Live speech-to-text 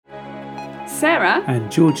Sarah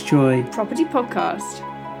and George Joy Property Podcast.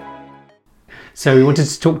 So we wanted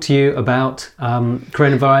to talk to you about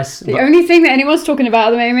coronavirus. The only thing that anyone's talking about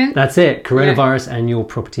at the moment. That's it, coronavirus and your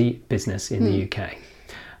property business in the UK.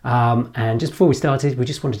 And just before we started, we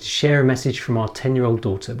just wanted to share a message from our 10-year-old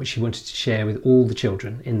daughter, which she wanted to share with all the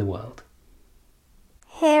children in the world.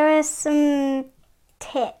 Here are some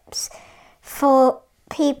tips for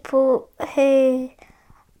people who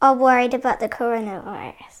are worried about the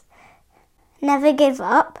coronavirus. Never give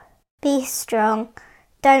up, be strong,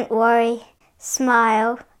 don't worry,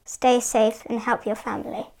 smile, stay safe and help your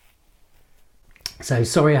family. So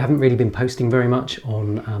sorry I haven't really been posting very much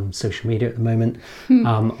on social media at the moment.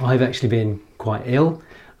 I've actually been quite ill,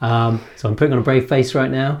 so I'm putting on a brave face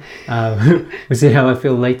right now. We'll see how I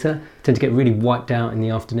feel later. I tend to get really wiped out in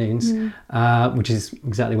the afternoons, which is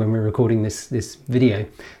exactly when we're recording this video.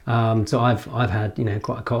 So I've had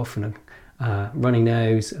quite a cough and a runny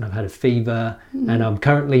nose, and I've had a fever, and I'm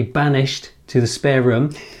currently banished to the spare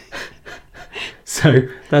room. So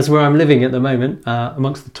that's where I'm living at the moment,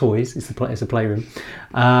 amongst the toys. It's a playroom.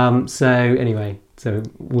 So anyway, so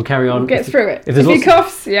we'll carry on. We'll get through it. If he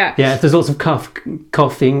coughs, yeah, if there's lots of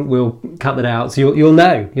coughing, we'll cut that out. So you'll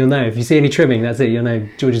know. If you see any trimming, that's it. You'll know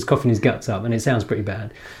George is coughing his guts up, and it sounds pretty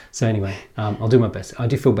bad. So anyway, I'll do my best. I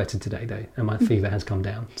do feel better today though, and my fever has come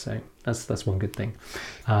down. So that's one good thing.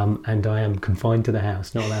 And I am confined to the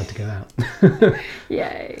house, not allowed to go out.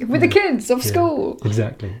 Yay! With the kids off school.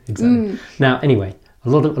 Exactly. Now, anyway, a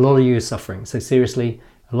lot of you are suffering. So seriously,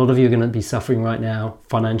 a lot of you are going to be suffering right now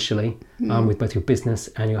financially with both your business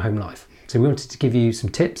and your home life. So we wanted to give you some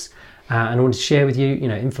tips. And I wanted to share with you,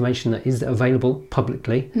 information that is available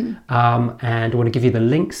publicly, and I want to give you the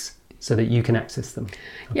links so that you can access them.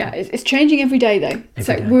 Okay. Yeah, it's changing every day though.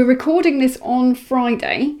 Every day. We're recording this on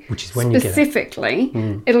Friday, which is when specifically. You get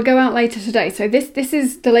it. It'll go out later today. So this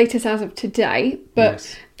is the latest as of today,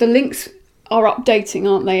 but the links are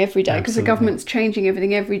updating, aren't they, every day? Because the government's changing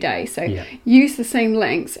everything every day. So use the same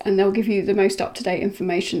links and they'll give you the most up-to-date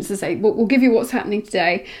information. So say, we'll give you what's happening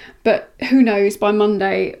today, but who knows, by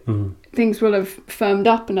Monday, things will have firmed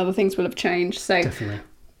up and other things will have changed. So definitely.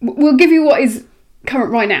 We'll give you what is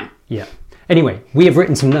current right now. Yeah. Anyway, we have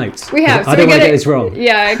written some notes. We have. I don't want to get this wrong.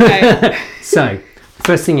 Yeah, okay. So,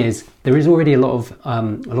 first thing is, there is already a lot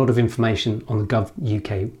of information on the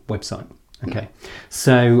Gov.uk website. Okay,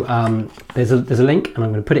 so there's a link, and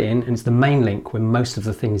I'm going to put it in, and it's the main link where most of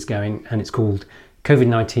the thing is going, and it's called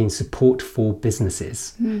COVID-19 Support for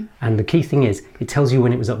Businesses. And the key thing is, it tells you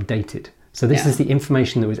when it was updated. So this is the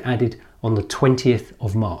information that was added on the 20th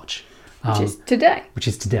of March. Which is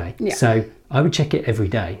today. Yeah. So I would check it every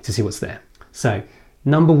day to see what's there. So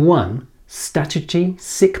number 1, statutory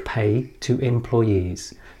sick pay to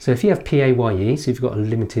employees. So if you have PAYE, so if you've got a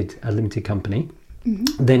limited company,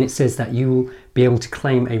 then it says that you will be able to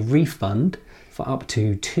claim a refund for up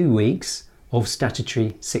to 2 weeks of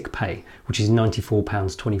statutory sick pay, which is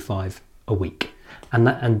 £94.25 a week.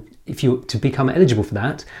 And if you to become eligible for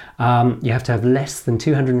that, you have to have less than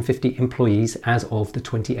 250 employees as of the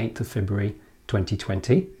 28th of February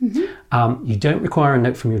 2020. You don't require a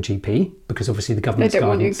note from your GP because obviously the government's guidance. They don't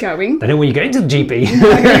want you going. They don't want you going to the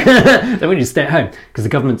GP. They want you to stay at home because the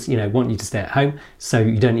government's want you to stay at home, so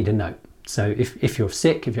you don't need a note. So if you're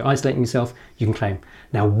sick, if you're isolating yourself, you can claim.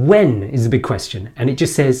 Now, when is the big question, and it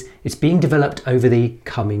just says it's being developed over the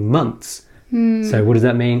coming months. So what does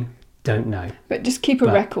that mean? Don't know. But just keep a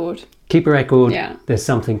record. Keep a record. Yeah. There's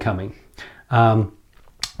something coming.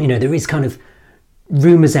 There is kind of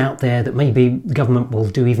rumours out there that maybe the government will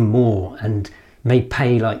do even more and may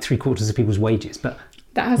pay like 3/4 of people's wages, but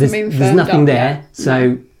that hasn't been there's nothing there. Yet.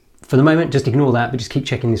 So for the moment, just ignore that, but just keep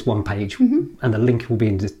checking this one page, and the link will be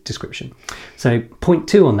in the description. So point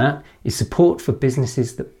 2 on that is support for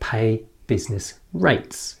businesses that pay business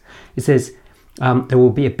rates. It says there will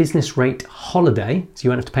be a business rate holiday, so you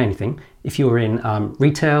won't have to pay anything if you're in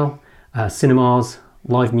retail, cinemas,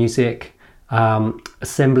 live music,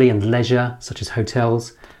 assembly and leisure, such as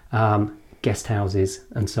hotels, guest houses,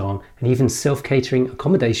 and so on, and even self-catering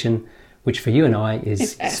accommodation, which for you and I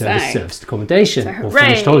is serviced accommodation or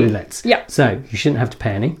finished holiday lets. Yeah. So you shouldn't have to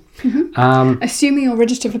pay any. Assuming you're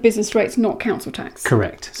registered for business rates, not council tax.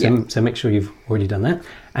 Correct. So make sure you've already done that.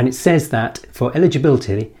 And it says that for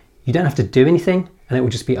eligibility, you don't have to do anything, and it will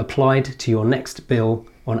just be applied to your next bill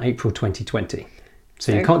on April 2020.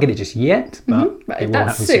 So you can't get it just yet, but it will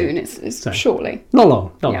happen soon. It's shortly. Not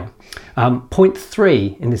long. Point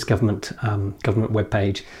 3 in this government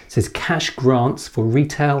webpage says cash grants for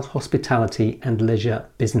retail, hospitality and leisure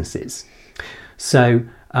businesses. So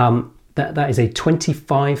that is a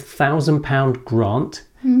 £25,000 grant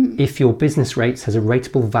if your business rates has a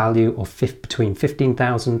rateable value of between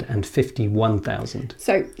 15,000 and 51,000.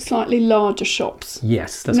 So slightly larger shops.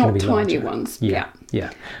 Yes, that's going to be not tiny larger. ones. Yeah.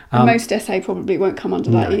 And most SA probably won't come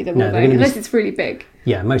under that either, will they? Unless it's really big.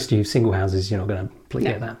 Yeah, most of you single houses, you're not going to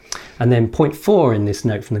get that. And then point 4 in this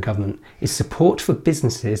note from the government is support for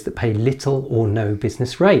businesses that pay little or no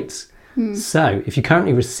business rates. So if you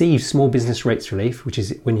currently receive small business rates relief, which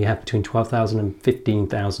is when you have between 12,000 and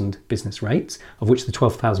 15,000 business rates, of which the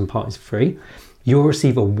 12,000 part is free, you'll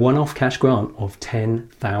receive a one-off cash grant of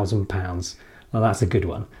 £10,000. Well, that's a good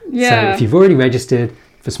one. So if you've already registered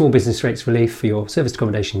for small business rates relief for your service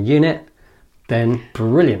accommodation unit, then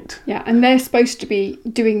brilliant. Yeah, and they're supposed to be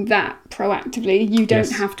doing that proactively. You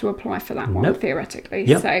don't have to apply for that one, theoretically.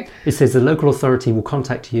 Yep. So it says the local authority will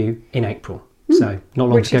contact you in April. So not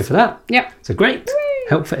long to go for that. Yep. So great.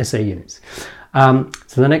 Help for SA units. So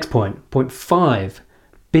the next point 5,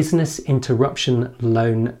 business interruption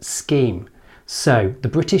loan scheme. So the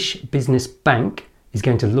British Business Bank is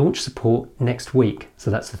going to launch support next week. So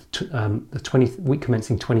that's the week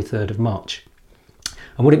commencing 23rd of March.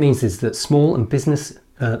 And what it means is that small and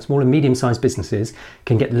medium-sized businesses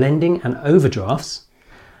can get lending and overdrafts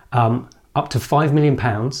up to £5 million,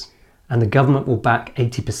 and the government will back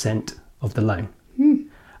 80% of the loan.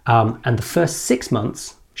 And the first 6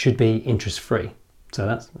 months should be interest-free. So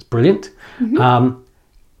that's brilliant.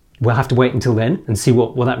 We'll have to wait until then and see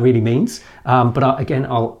what that really means. But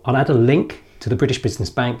I'll add a link to the British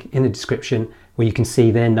Business Bank in the description where you can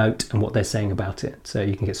see their note and what they're saying about it. So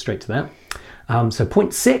you can get straight to that. So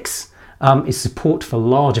point 6 is support for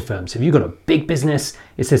larger firms. If you've got a big business,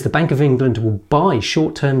 it says the Bank of England will buy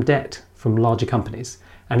short-term debt from larger companies.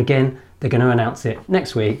 And again, they're going to announce it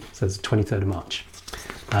next week, so it's the 23rd of March.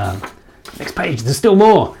 Next page, there's still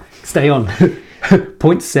more. Stay on.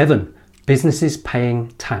 Point 7, businesses paying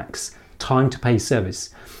tax, time to pay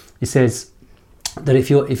service. It says that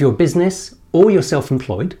if you're a business or you're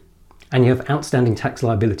self-employed and you have outstanding tax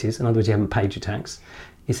liabilities, in other words, you haven't paid your tax,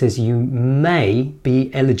 it says you may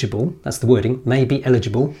be eligible, that's the wording, may be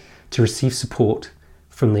eligible to receive support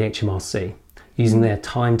from the HMRC using their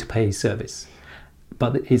time to pay service.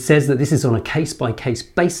 But it says that this is on a case-by-case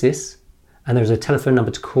basis, and there's a telephone number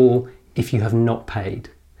to call if you have not paid.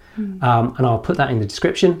 And I'll put that in the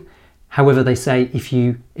description. However, they say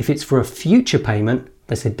if it's for a future payment,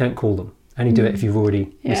 they said don't call them. Only do it if you've already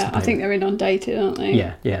missed the payment. I think they're inundated, aren't they?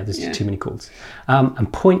 Yeah, there's just too many calls.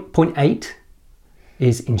 And point 8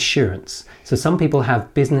 is insurance. So some people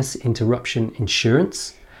have business interruption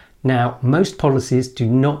insurance. Now, most policies do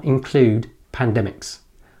not include pandemics,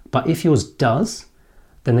 but if yours does,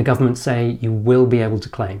 then the government say you will be able to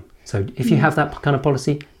claim. So if you have that kind of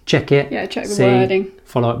policy, check it. Yeah, check the wording.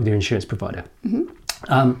 Follow up with your insurance provider. Then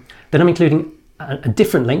I'm including a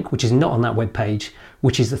different link, which is not on that web page,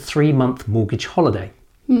 which is a 3-month mortgage holiday.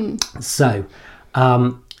 So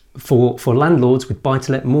for landlords with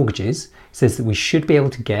buy-to-let mortgages, it says that we should be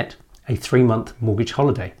able to get a 3-month mortgage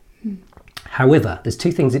holiday. However, there's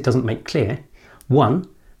 2 things it doesn't make clear. 1,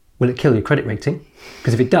 will it kill your credit rating?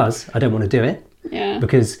 Because if it does, I don't want to do it. Yeah.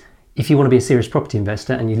 Because if you want to be a serious property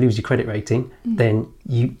investor and you lose your credit rating, then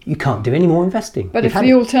you can't do any more investing. But if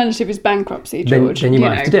the alternative is bankruptcy, George, then you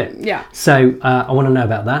might have to do it. Yeah. So I want to know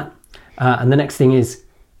about that. And the next thing is,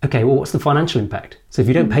 okay, well, what's the financial impact? So if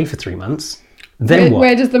you don't pay for 3 months, then what?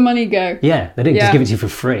 Where does the money go? Yeah, they didn't just give it to you for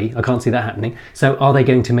free. I can't see that happening. So are they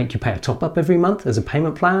going to make you pay a top up every month as a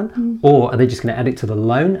payment plan? Or are they just going to add it to the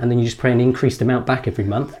loan and then you just pay an increased amount back every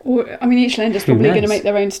month? Or, I mean, each lender's probably going to make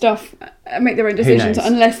their own decisions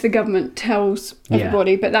unless the government tells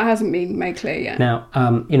everybody, but that hasn't been made clear yet. Now,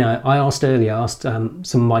 I asked some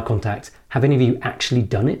of my contacts, have any of you actually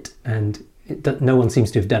done it? And no one seems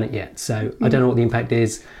to have done it yet. So I don't know what the impact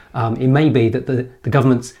is. It may be that the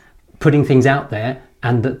government's putting things out there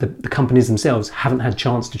and that the companies themselves haven't had a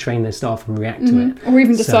chance to train their staff and react to it. Or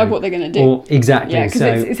even decide what they're going to do. Exactly. Yeah,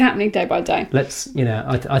 because it's happening day by day. Let's,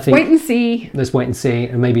 I think... Wait and see. Let's wait and see.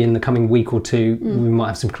 And maybe in the coming week or 2, we might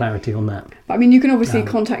have some clarity on that. But I mean, you can obviously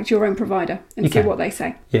contact your own provider and see what they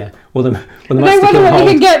say. Yeah. Well, they wonder what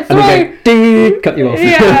they can get through. And they go, cut you off.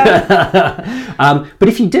 Yeah. But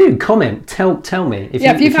if you do, comment. Tell me. If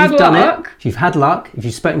you've had luck. If you've had luck, if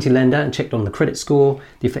you've spoken to your lender and checked on the credit score,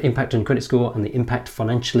 the impact on credit score and the impact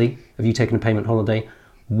financially of you taking a payment holiday,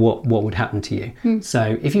 what would happen to you?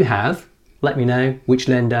 So if you have, let me know which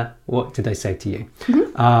lender, what did they say to you?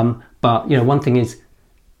 But one thing is,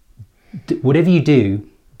 whatever you do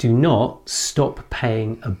not stop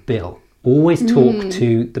paying a bill. Always talk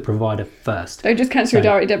to the provider first. Don't just cancel your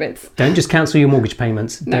direct debits. Don't just cancel your mortgage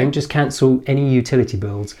payments. No. Don't just cancel any utility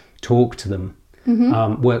bills. Talk to them.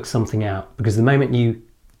 Work something out. Because the moment you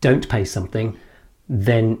don't pay something,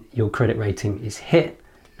 then your credit rating is hit,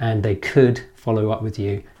 and they could follow up with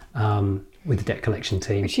you with the debt collection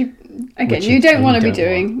team. Which you don't want to be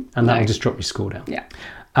doing. And that'll just drop your score down. Yeah.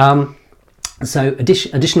 So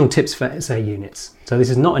additional tips for SA units. So this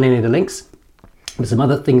is not in any of the links. There's some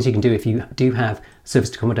other things you can do if you do have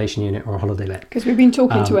serviced accommodation unit or a holiday let. Because we've been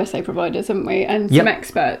talking to SA providers, haven't we? And some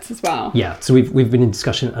experts as well. Yeah, so we've been in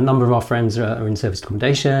discussion. A number of our friends are in serviced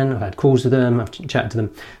accommodation. I've had calls with them, I've chatted to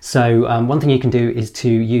them. So one thing you can do is to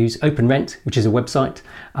use Open Rent, which is a website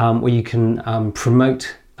where you can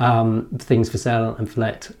promote things for sale and for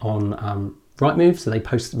let on Rightmove. So they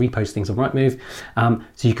repost things on Rightmove.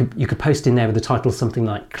 So you could post in there with the title something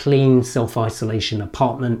like clean self-isolation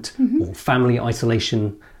apartment or family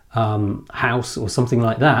isolation house or something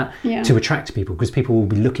like that to attract people, because people will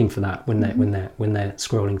be looking for that when they're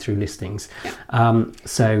scrolling through listings.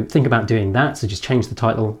 So think about doing that. So just change the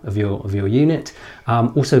title of your unit.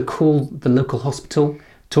 Also call the local hospital.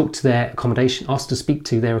 Talk to their accommodation, ask to speak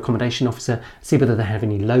to their accommodation officer, see whether they have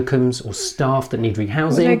any locums or staff that need rehousing.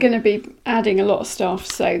 Well, they're going to be adding a lot of staff,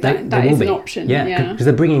 so that is an option. Yeah, because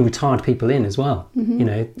they're bringing retired people in as well,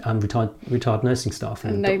 retired nursing staff.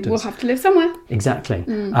 And they doctors. will have to live somewhere. Exactly.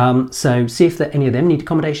 So see if any of them need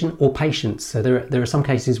accommodation or patients. So there are some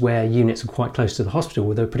cases where units are quite close to the hospital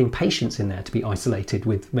where they're putting patients in there to be isolated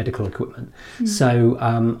with medical equipment. So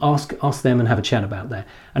ask them and have a chat about that.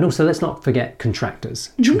 And also let's not forget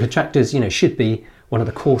contractors. Contractors, should be one of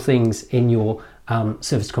the core things in your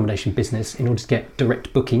serviced accommodation business in order to get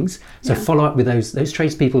direct bookings. So follow up with those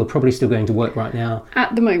tradespeople are probably still going to work right now.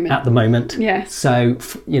 At the moment. Yes. So,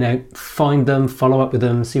 find them, follow up with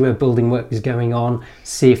them, see where building work is going on,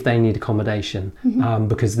 see if they need accommodation,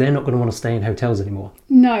 because they're not going to want to stay in hotels anymore.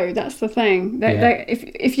 No, that's the thing.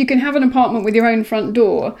 If you can have an apartment with your own front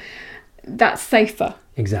door, that's safer.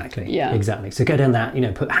 Exactly. Yeah. Exactly. So go down that,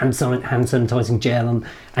 put hand sanitizing gel and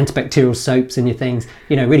antibacterial soaps in your things.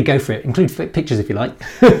 Really go for it. Include pictures if you like.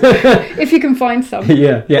 If you can find some.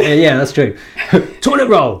 Yeah, that's true. Toilet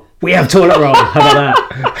roll. We have toilet roll. How about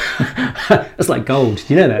that? That's like gold.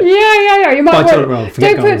 Do you know that? Yeah. You might buy toilet roll.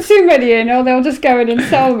 Don't put too many in, or they'll just go in and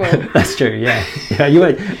sell them. That's true. Yeah. You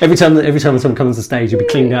won't. Every time someone comes on stage, you'll be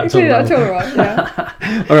cleaning out toilet roll.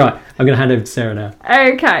 Yeah. All right. I'm going to hand over to Sarah now.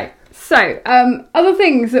 Okay. So, other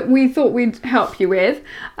things that we thought we'd help you with,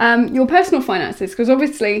 your personal finances, because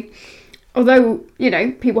obviously, although,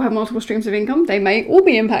 people have multiple streams of income, they may all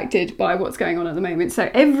be impacted by what's going on at the moment.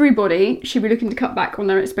 So everybody should be looking to cut back on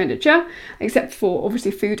their expenditure, except for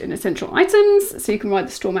obviously food and essential items, so you can ride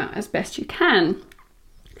the storm out as best you can.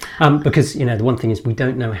 Because, the one thing is we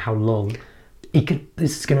don't know how long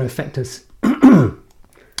this is going to affect us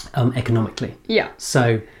economically. Yeah.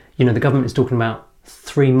 So, the government is talking about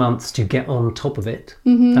 3 months to get on top of it.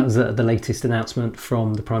 That was the latest announcement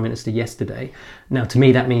from the Prime Minister yesterday. Now, to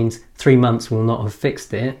me, that means 3 months will not have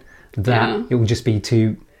fixed it. It will just be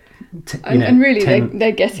and really,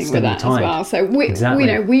 they're guessing with that as well. So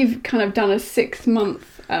we've kind of done a 6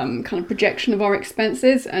 month kind of projection of our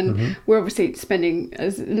expenses, and we're obviously spending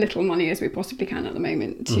as little money as we possibly can at the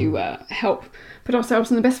moment to help put ourselves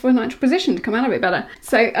in the best financial position to come out of it better.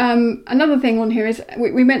 So another thing on here is,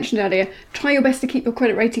 we mentioned earlier, try your best to keep your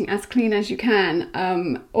credit rating as clean as you can.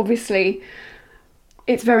 Obviously,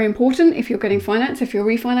 it's very important if you're getting finance, if you're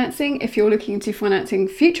refinancing, if you're looking into financing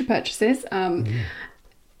future purchases.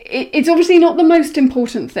 It's obviously not the most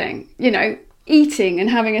important thing. Eating and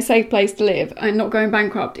having a safe place to live and not going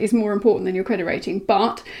bankrupt is more important than your credit rating.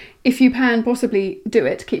 But if you can possibly do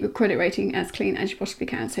it, keep your credit rating as clean as you possibly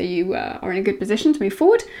can, so you are in a good position to move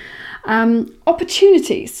forward.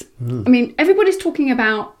 Opportunities. I mean, everybody's talking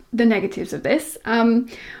about the negatives of this.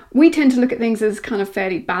 We tend to look at things as kind of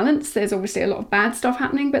fairly balanced. There's obviously a lot of bad stuff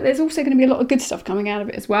happening, but there's also going to be a lot of good stuff coming out of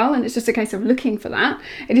it as well. And it's just a case of looking for that.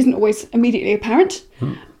 It isn't always immediately apparent.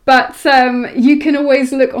 But you can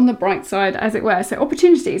always look on the bright side, as it were. So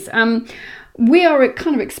opportunities. We are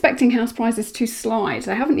kind of expecting house prices to slide.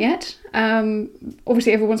 They haven't yet.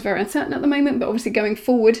 Obviously, everyone's very uncertain at the moment, but obviously going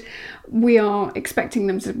forward, we are expecting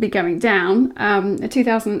them to be going down. In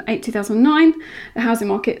 2008, 2009, the housing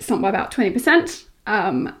market slumped by about 20%.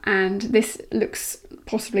 And this looks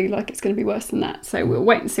possibly like it's going to be worse than that. So we'll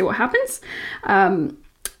wait and see what happens.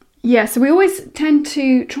 So we always tend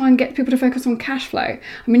to try and get people to focus on cash flow. I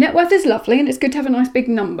mean, net worth is lovely and it's good to have a nice big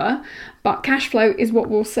number, but cash flow is what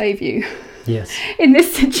will save you in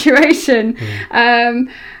this situation. And,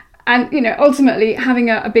 ultimately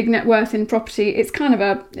having a big net worth in property, it's kind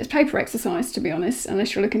of it's paper exercise, to be honest,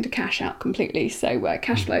 unless you're looking to cash out completely. So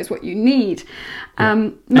cash flow is what you need.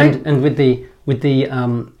 And with the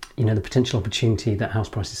the potential opportunity that house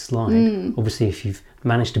prices slide. Obviously, if you've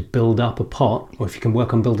managed to build up a pot, or if you can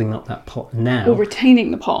work on building up that pot now, or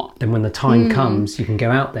retaining the pot, then when the time comes, you can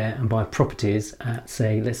go out there and buy properties at,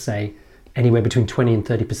 let's say, anywhere between 20 and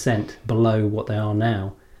 30% below what they are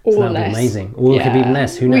now. Or so that'd less. Be amazing. Or it could be even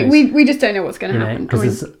less. Who knows? We just don't know what's going to happen.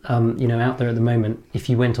 Because out there at the moment, if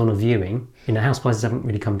you went on a viewing, house prices haven't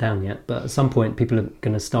really come down yet, but at some point people are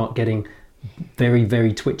going to start getting very,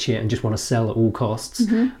 very twitchy and just want to sell at all costs,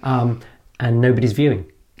 and nobody's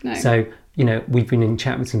viewing. No. So we've been in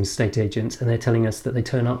chat with some estate agents, and they're telling us that they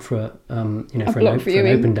turn up for an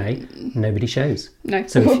open day, and nobody shows. No,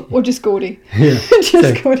 so or just Gordy. Yeah,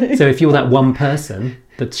 Gordy. So if you're that one person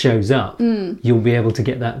that shows up, you'll be able to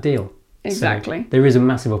get that deal. Exactly. So there is a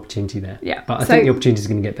massive opportunity there. Yeah. But I think the opportunity is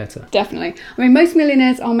going to get better. Definitely. I mean, most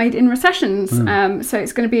millionaires are made in recessions, so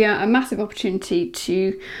it's going to be a massive opportunity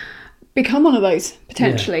to become one of those,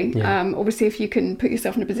 potentially. Obviously, if you can put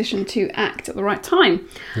yourself in a position to act at the right time.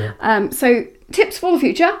 Yeah. So tips for the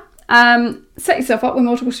future: set yourself up with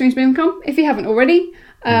multiple streams of income if you haven't already.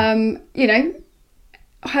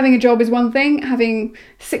 Having a job is one thing. Having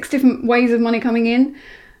 6 different ways of money coming in,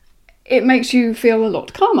 it makes you feel a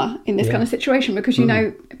lot calmer in this kind of situation, because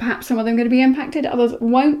perhaps some of them are going to be impacted, others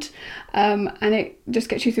won't, and it just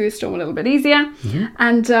gets you through the storm a little bit easier.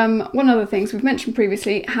 And one other thing we've mentioned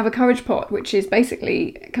previously, have a courage pot, which is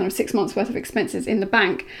basically kind of 6 months worth of expenses in the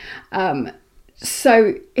bank.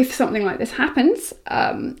 So if something like this happens,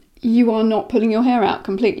 you are not pulling your hair out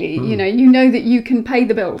completely. You know that you can pay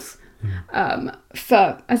the bills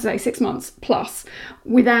for, as I say, 6 months plus,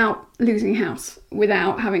 without losing your house,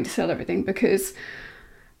 without having to sell everything, because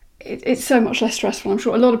it's so much less stressful. I'm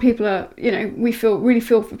sure a lot of people are, we really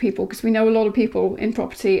feel for people, because we know a lot of people in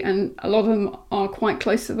property, and a lot of them are quite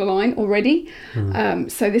close to the line already.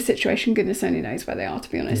 So this situation, goodness only knows where they are,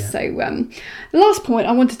 to be honest. So the last point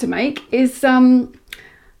I wanted to make is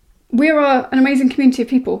we're an amazing community of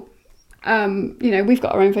people. We've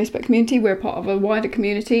got our own Facebook community. We're part of a wider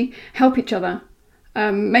community. Help each other.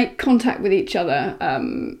 Make contact with each other.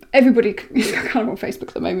 Everybody is kind of on Facebook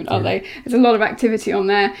at the moment, aren't they? There's a lot of activity on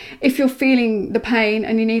there. If you're feeling the pain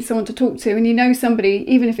and you need someone to talk to, and you know somebody,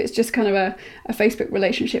 even if it's just kind of a Facebook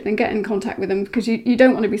relationship, then get in contact with them, because you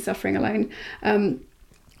don't want to be suffering alone.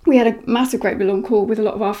 We had a massive Great Big Long call with a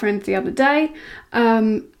lot of our friends the other day,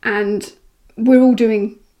 and we're all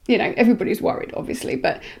doing, everybody's worried, obviously,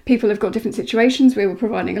 but people have got different situations. We were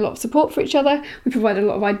providing a lot of support for each other. We provided a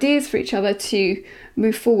lot of ideas for each other to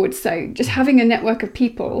move forward. So just having a network of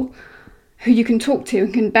people who you can talk to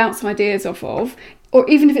and can bounce ideas off of, or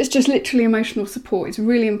even if it's just literally emotional support, is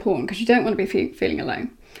really important, because you don't want to be feeling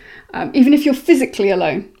alone. Even if you're physically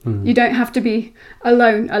alone, you don't have to be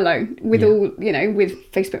alone with all,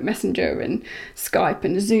 with Facebook Messenger and Skype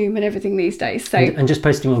and Zoom and everything these days. So and just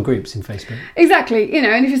posting on groups in Facebook. Exactly,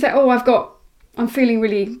 and if you say, I'm feeling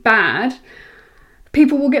really bad,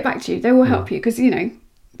 people will get back to you. They will help you, because,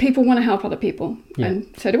 people want to help other people, and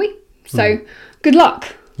so do we. So good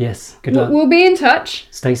luck. Yes, good luck. We'll be in touch.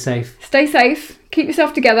 Stay safe. Keep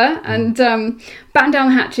yourself together, and batten down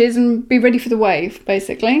the hatches and be ready for the wave,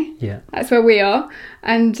 basically. Yeah. That's where we are.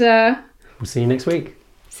 And we'll see you next week.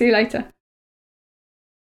 See you later.